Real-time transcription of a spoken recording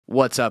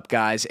What's up,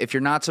 guys? If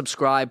you're not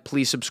subscribed,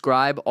 please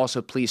subscribe.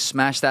 Also, please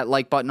smash that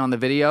like button on the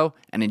video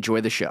and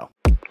enjoy the show.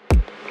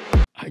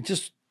 I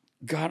just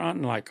got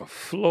on like a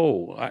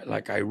flow.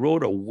 I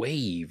rode a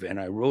wave, and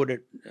I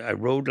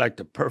rode like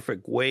the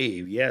perfect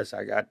wave. Yes,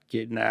 I got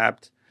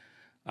kidnapped.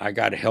 I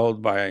got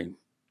held by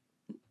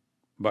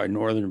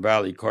Northern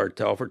Valley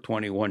Cartel for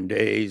 21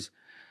 days.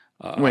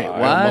 Wait,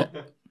 what?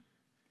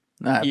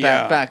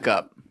 Back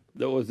up.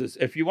 There was this.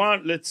 If you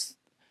want, let's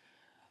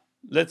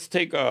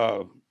take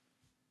a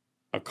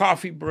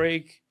coffee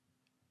break,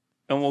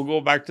 and we'll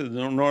go back to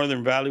the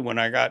Northern Valley when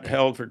I got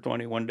held for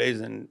 21 days.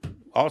 And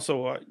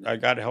also, I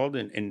got held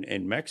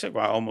in Mexico.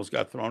 I almost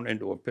got thrown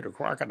into a pit of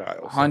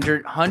crocodiles.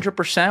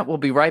 100%. We'll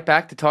be right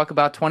back to talk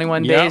about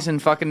 21 days in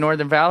fucking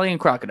Northern Valley and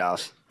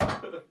crocodiles.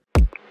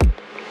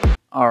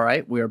 All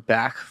right, we are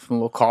back from a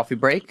little coffee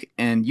break,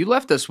 and you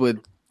left us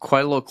with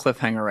quite a little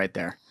cliffhanger right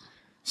there.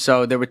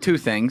 So there were two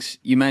things.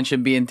 You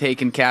mentioned being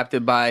taken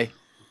captive by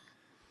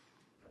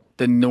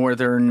the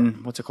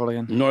Northern, what's it called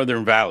again?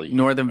 Northern Valley.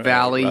 Northern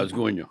Valley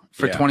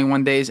for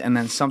 21 days, and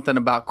then something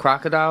about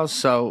crocodiles.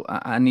 So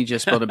I need you to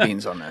spill the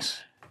beans on this.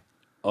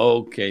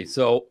 Okay,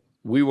 so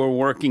we were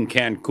working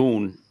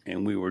Cancun,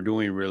 and we were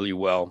doing really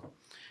well.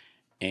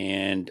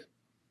 And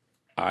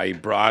I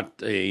brought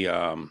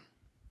a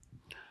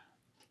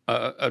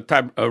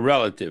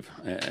relative,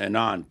 an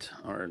aunt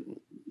or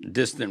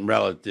distant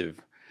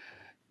relative,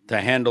 to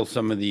handle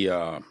some of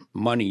the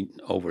money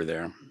over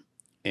there.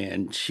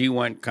 And she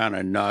went kind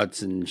of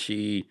nuts, and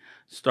she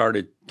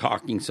started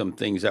talking some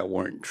things that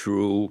weren't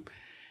true.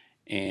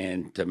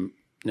 And to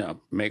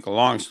make a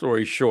long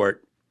story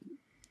short,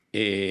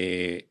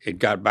 it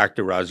got back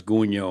to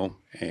Rasguño,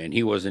 and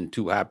he wasn't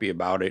too happy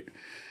about it.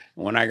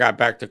 When I got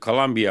back to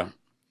Colombia,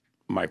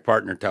 my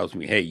partner tells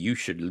me, hey, you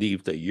should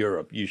leave to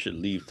Europe. You should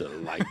leave to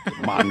like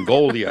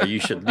Mongolia. You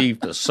should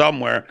leave to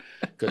somewhere,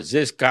 because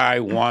this guy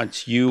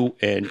wants you,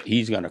 and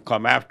he's going to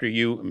come after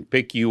you and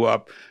pick you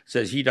up.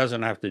 Says he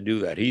doesn't have to do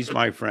that. He's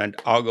my friend.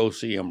 I'll go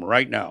see him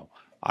right now.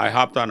 I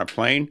hopped on a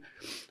plane,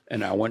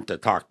 and I went to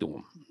talk to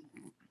him.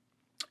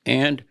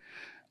 And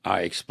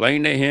I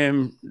explained to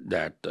him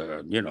that,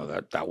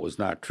 that was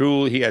not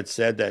true. He had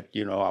said that,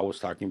 I was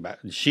talking about,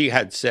 she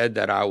had said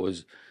that I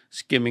was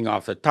skimming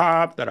off the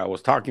top, that I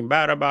was talking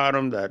bad about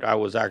him, that I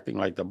was acting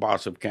like the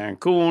boss of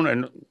Cancun,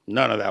 and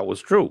none of that was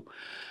true.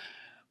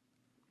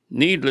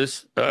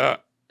 Needless,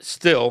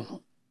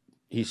 still,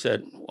 he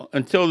said, well,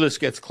 until this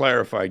gets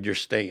clarified, you're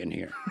staying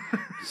here.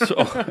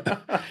 So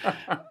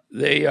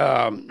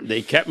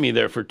they kept me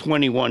there for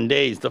 21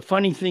 days. The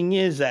funny thing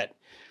is that,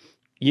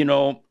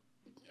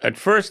 at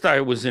first I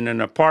was in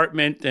an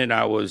apartment, and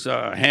I was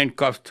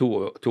handcuffed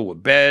to a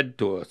bed,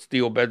 to a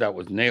steel bed that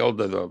was nailed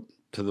to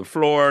the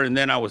floor, and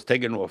then I was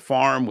taken to a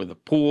farm with a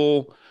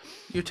pool.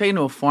 You're taken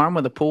to a farm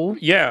with a pool?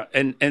 Yeah,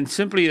 and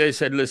simply they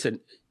said, listen,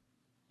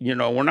 we're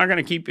not going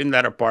to keep you in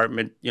that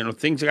apartment.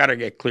 Things got to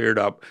get cleared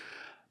up.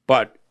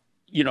 But,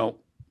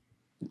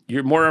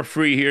 you're more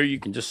free here. You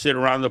can just sit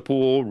around the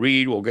pool,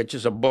 read. We'll get you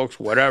some books,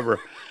 whatever.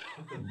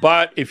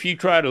 But if you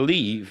try to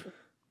leave,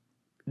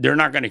 they're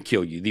not going to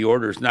kill you. The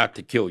order is not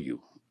to kill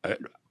you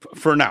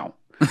for now.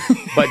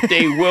 But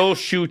they will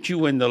shoot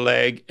you in the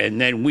leg,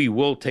 and then we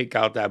will take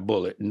out that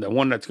bullet. And the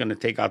one that's going to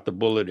take out the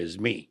bullet is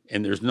me,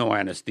 and there's no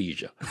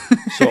anesthesia.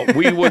 So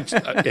we would,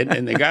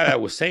 and the guy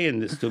that was saying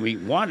this to me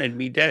wanted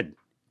me dead,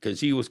 because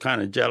he was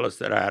kind of jealous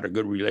that I had a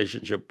good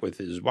relationship with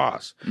his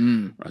boss.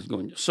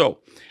 So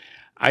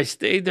I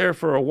stayed there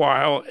for a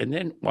while, and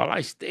then while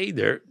I stayed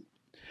there,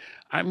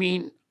 I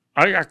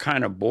got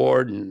kind of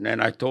bored, and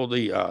then I told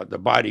the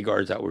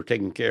bodyguards that were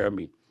taking care of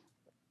me,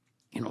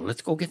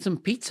 let's go get some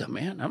pizza,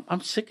 man.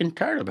 I'm sick and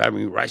tired of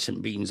having rice and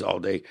beans all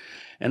day.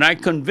 And I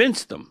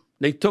convinced them.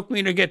 They took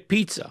me to get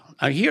pizza.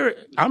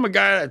 I'm a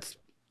guy that's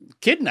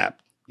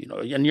kidnapped,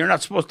 and you're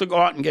not supposed to go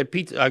out and get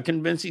pizza. I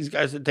convinced these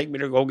guys to take me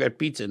to go get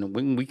pizza, and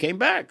when we came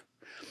back,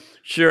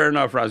 sure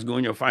enough,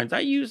 Rasguño finds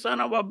out, you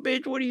son of a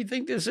bitch, what do you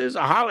think this is,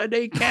 a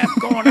holiday camp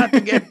going out to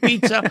get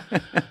pizza?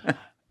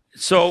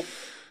 So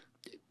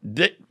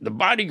the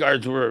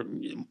bodyguards were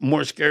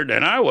more scared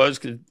than I was,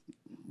 because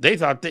they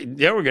thought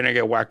they were going to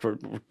get whacked for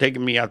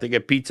taking me out to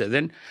get pizza.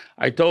 Then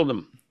I told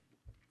them,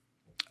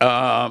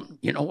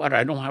 you know what?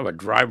 I don't have a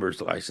driver's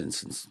license.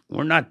 Since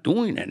we're not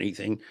doing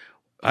anything,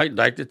 I'd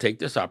like to take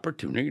this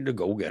opportunity to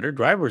go get a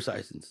driver's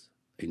license.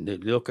 And they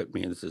look at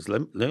me and says,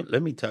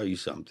 let me tell you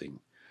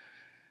something.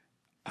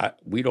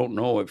 We don't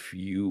know if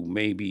you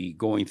may be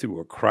going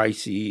through a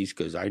crisis,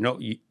 because I know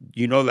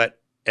you know that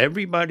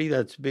everybody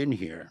that's been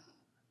here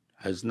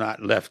has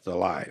not left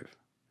alive.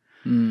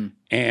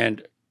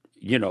 And,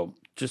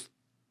 just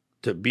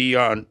to be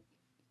on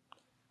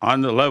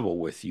the level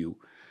with you,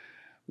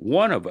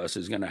 one of us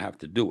is going to have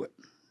to do it.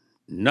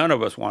 None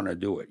of us want to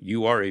do it.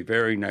 You are a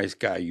very nice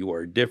guy. You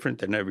are different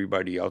than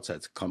everybody else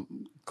that's come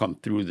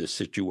through this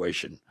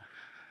situation.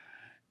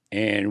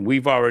 And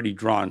we've already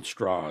drawn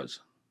straws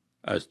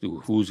as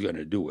to who's going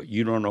to do it.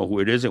 You don't know who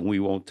it is, and we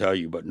won't tell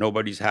you, but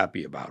nobody's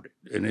happy about it.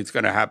 And it's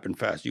going to happen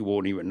fast. You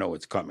won't even know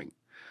it's coming.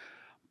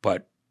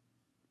 But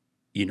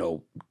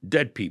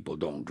dead people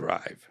don't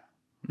drive.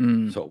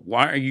 So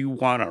why you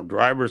want a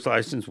driver's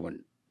license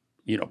when,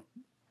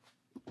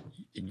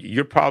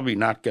 you're probably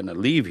not going to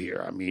leave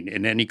here. I mean,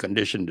 in any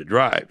condition to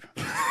drive.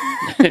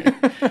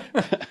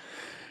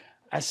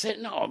 I said,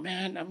 no,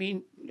 man. I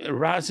mean,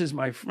 Raz is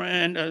my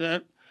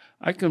friend.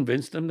 I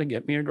convinced him to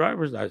get me a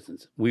driver's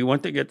license. We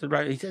went to get the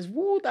driver's. He says,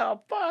 who the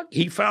fuck?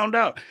 He found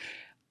out.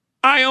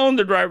 I own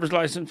the driver's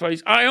license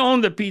place. I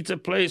own the pizza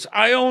place.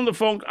 I own the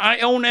phone. I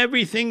own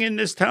everything in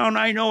this town.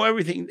 I know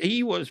everything.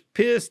 He was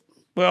pissed.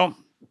 Well,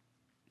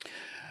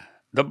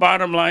 the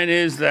bottom line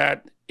is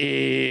that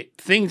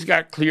things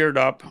got cleared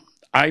up.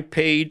 I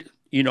paid,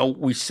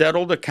 we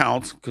settled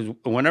accounts because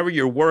whenever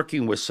you're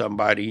working with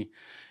somebody,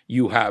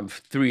 you have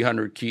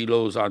 300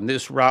 kilos on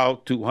this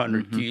route,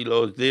 200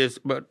 kilos, this.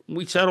 But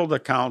we settled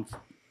accounts,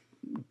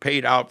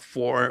 paid out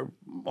for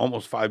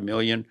almost $5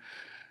 million,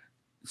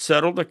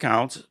 settled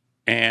accounts,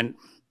 and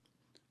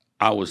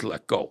I was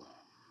let go.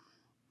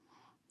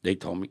 They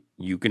told me,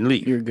 you can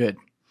leave. You're good.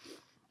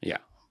 Yeah.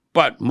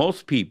 But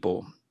most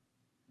people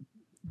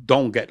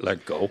don't get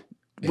let go.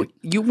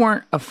 You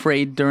weren't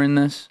afraid during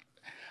this?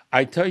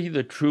 I tell you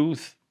the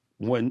truth,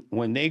 when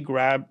they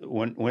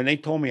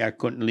told me I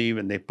couldn't leave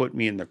and they put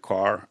me in the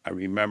car, I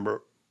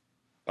remember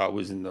I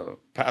was in the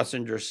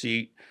passenger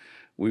seat.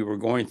 We were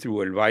going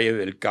through El Valle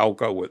del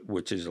Cauca,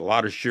 which is a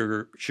lot of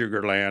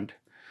sugar land.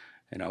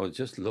 And I was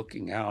just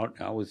looking out.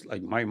 I was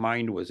like, my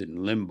mind was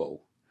in limbo.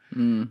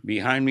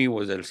 Behind me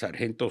was El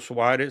Sargento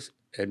Suarez,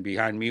 and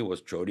behind me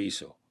was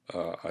Chorizo,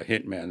 a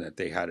hitman that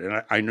they had.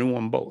 And I knew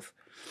them both.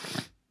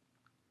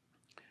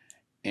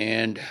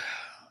 And,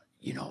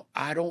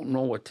 I don't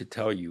know what to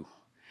tell you.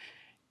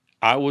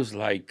 I was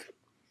like,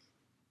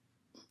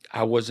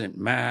 I wasn't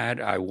mad.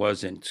 I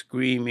wasn't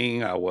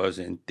screaming. I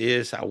wasn't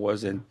this. I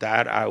wasn't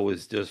that. I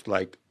was just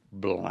like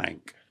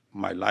blank.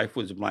 My life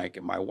was blank.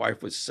 And my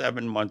wife was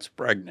 7 months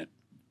pregnant.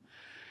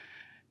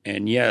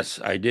 And yes,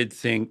 I did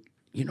think,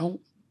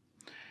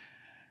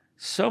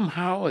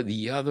 somehow or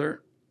the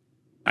other,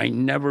 I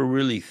never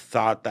really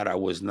thought that I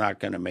was not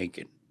going to make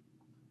it.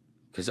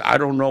 Because I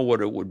don't know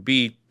what it would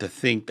be to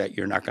think that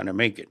you're not going to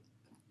make it,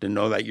 to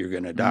know that you're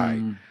going to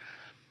die.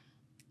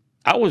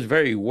 I was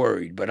very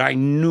worried, but I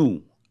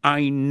knew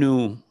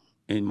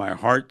in my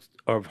heart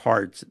of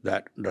hearts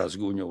that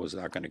Rasguño was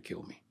not going to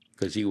kill me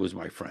because he was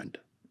my friend.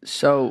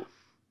 So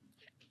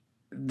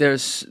there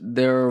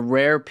are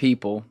rare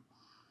people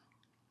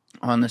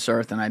on this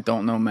earth, and I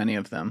don't know many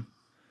of them,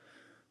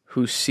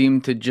 who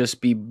seem to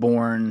just be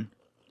born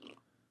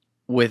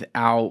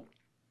without,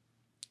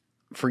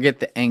 forget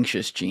the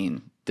anxious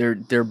gene.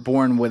 They're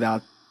born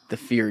without the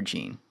fear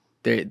gene.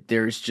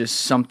 There's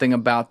just something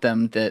about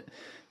them that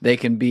they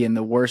can be in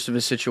the worst of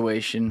a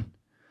situation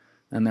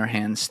and their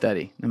hands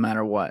steady no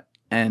matter what.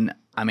 And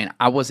I mean,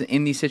 I wasn't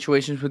in these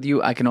situations with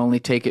you. I can only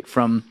take it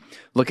from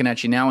looking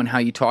at you now and how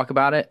you talk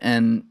about it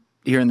and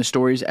hearing the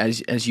stories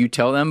as you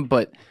tell them.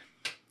 But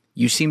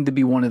you seem to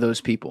be one of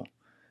those people.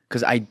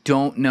 Because I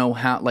don't know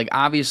how, like,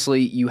 obviously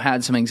you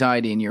had some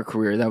anxiety in your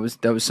career. That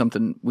was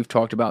something we've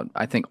talked about,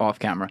 I think, off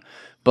camera.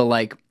 But,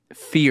 like,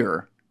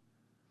 fear,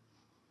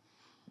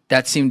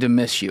 that seemed to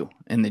miss you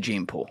in the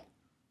gene pool.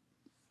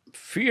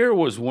 Fear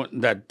was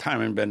that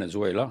time in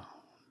Venezuela.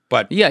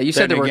 But yeah, you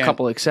said there were a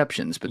couple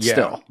exceptions, but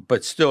still.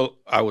 But still,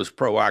 I was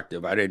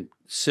proactive. I didn't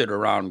sit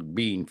around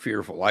being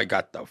fearful. I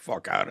got the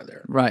fuck out of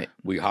there. Right.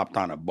 We hopped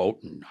on a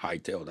boat and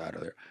hightailed out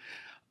of there.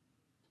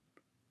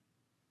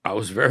 I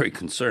was very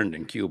concerned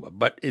in Cuba.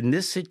 But in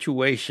this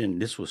situation,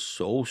 this was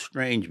so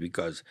strange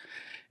because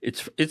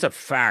it's a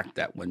fact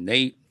that when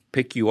they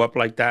pick you up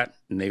like that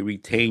and they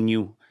retain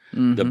you,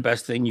 the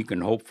best thing you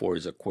can hope for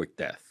is a quick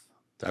death.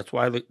 That's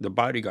why the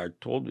bodyguard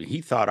told me.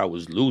 He thought I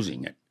was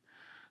losing it.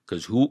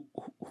 Because who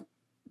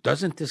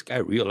doesn't this guy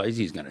realize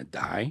he's going to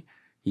die?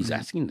 He's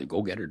asking to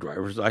go get a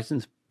driver's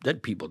license.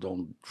 Dead people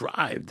don't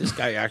drive. This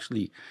guy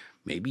actually,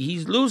 maybe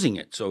he's losing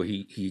it. So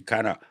he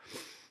kind of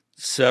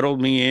settled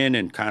me in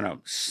and kind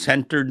of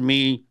centered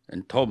me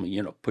and told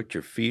me, put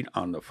your feet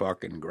on the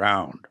fucking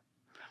ground.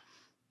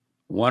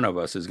 One of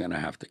us is going to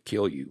have to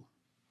kill you.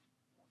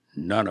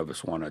 None of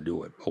us want to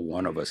do it, but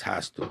one of us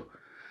has to.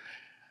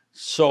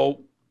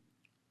 So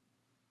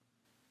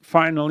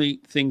finally,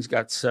 things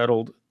got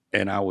settled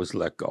and I was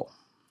let go.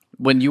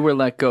 When you were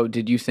let go,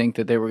 did you think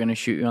that they were going to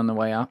shoot you on the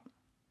way out?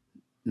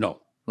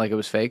 No. Like it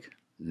was fake?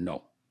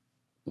 No.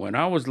 When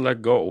I was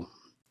let go,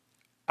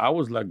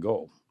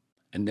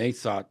 and they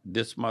thought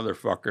this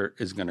motherfucker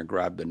is going to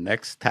grab the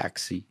next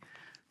taxi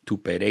to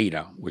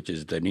Pereira, which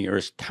is the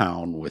nearest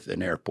town with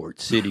an airport,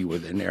 city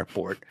with an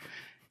airport,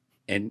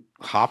 and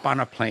hop on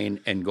a plane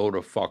and go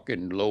to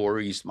fucking Lower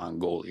East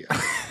Mongolia.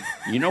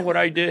 You know what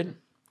I did?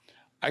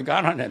 I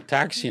got on a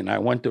taxi and I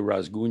went to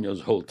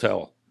Rasguño's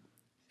hotel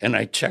and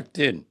I checked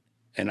in.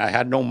 And I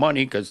had no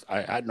money because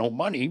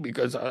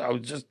I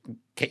was just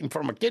came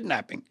from a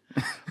kidnapping.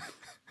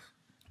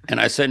 And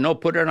I said, no,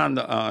 put it on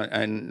the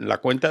en la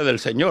cuenta del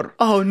señor.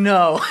 Oh,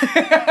 no.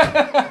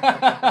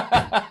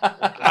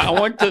 I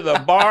went to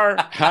the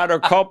bar, had a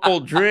couple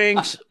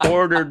drinks,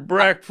 ordered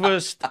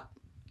breakfast,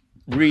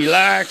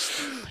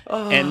 relaxed.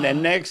 And the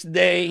next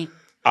day,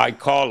 I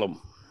call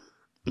him.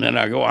 And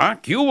I go,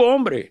 ¿qué hubo,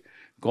 hombre?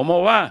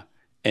 ¿Cómo va?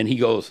 And he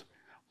goes,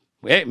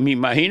 me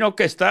imagino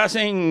que estás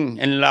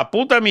en la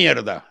puta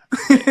mierda.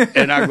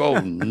 And I go,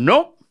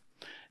 no.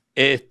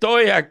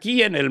 Estoy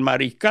aquí en el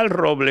Mariscal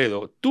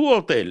Robledo, tu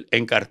hotel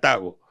en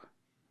Cartago.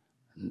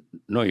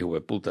 No, hijo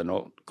de puta,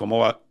 no. ¿Cómo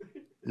va?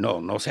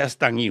 No, no seas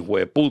tan hijo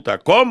de puta.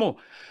 ¿Cómo?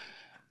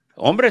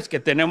 Hombre, es que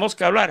tenemos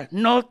que hablar.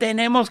 No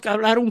tenemos que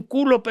hablar un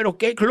culo, pero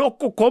qué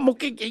loco. ¿Cómo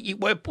que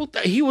hijo de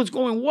puta? He was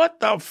going, what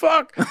the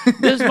fuck?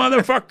 This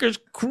motherfucker's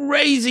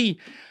crazy.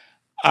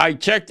 I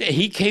checked it.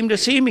 He came to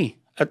see me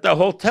at the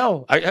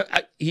hotel.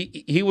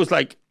 He was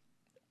like,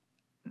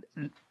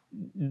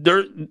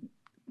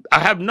 I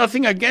have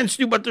nothing against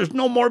you, but there's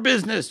no more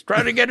business.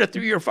 Try to get it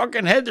through your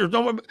fucking head. There's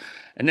no more.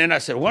 And then I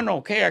said, well,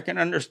 okay, I can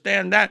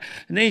understand that.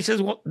 And then he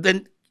says, well,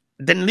 then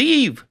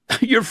leave.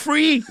 You're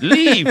free.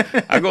 Leave.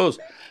 I goes,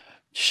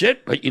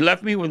 shit, but you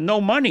left me with no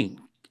money.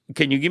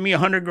 Can you give me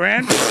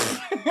 $100,000?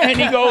 And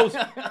he goes,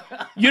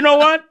 you know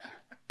what?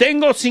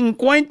 Tengo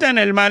 50 en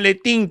el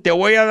maletín. Te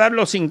voy a dar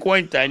los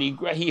 50. And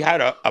he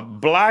had a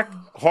black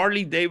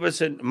Harley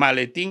Davidson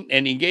maletín,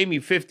 and he gave me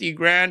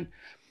 $50,000.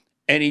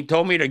 And he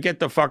told me to get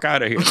the fuck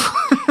out of here.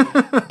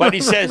 But he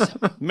says,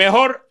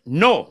 mejor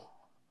no.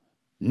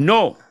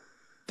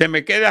 Te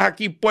me quedas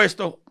aquí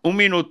puesto un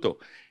minuto.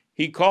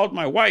 He called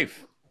my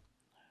wife.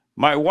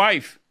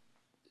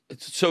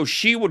 So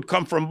she would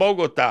come from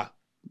Bogota,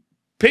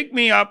 pick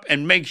me up,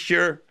 and make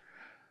sure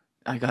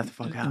I got the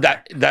fuck out.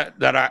 That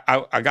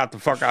I got the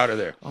fuck out of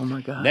there. Oh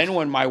my God. Then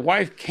when my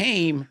wife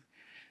came,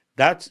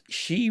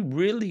 she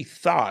really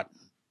thought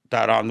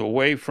that on the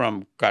way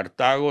from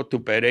Cartago to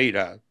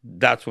Pereira,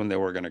 that's when they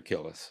were going to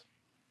kill us.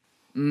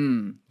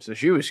 So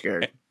she was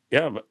scared.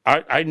 Yeah, but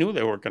I knew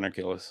they were going to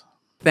kill us.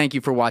 Thank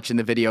you for watching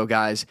the video,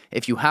 guys.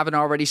 If you haven't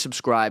already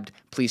subscribed,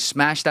 please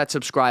smash that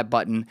subscribe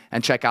button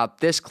and check out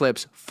this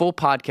clip's full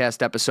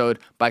podcast episode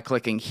by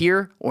clicking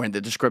here or in the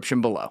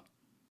description below.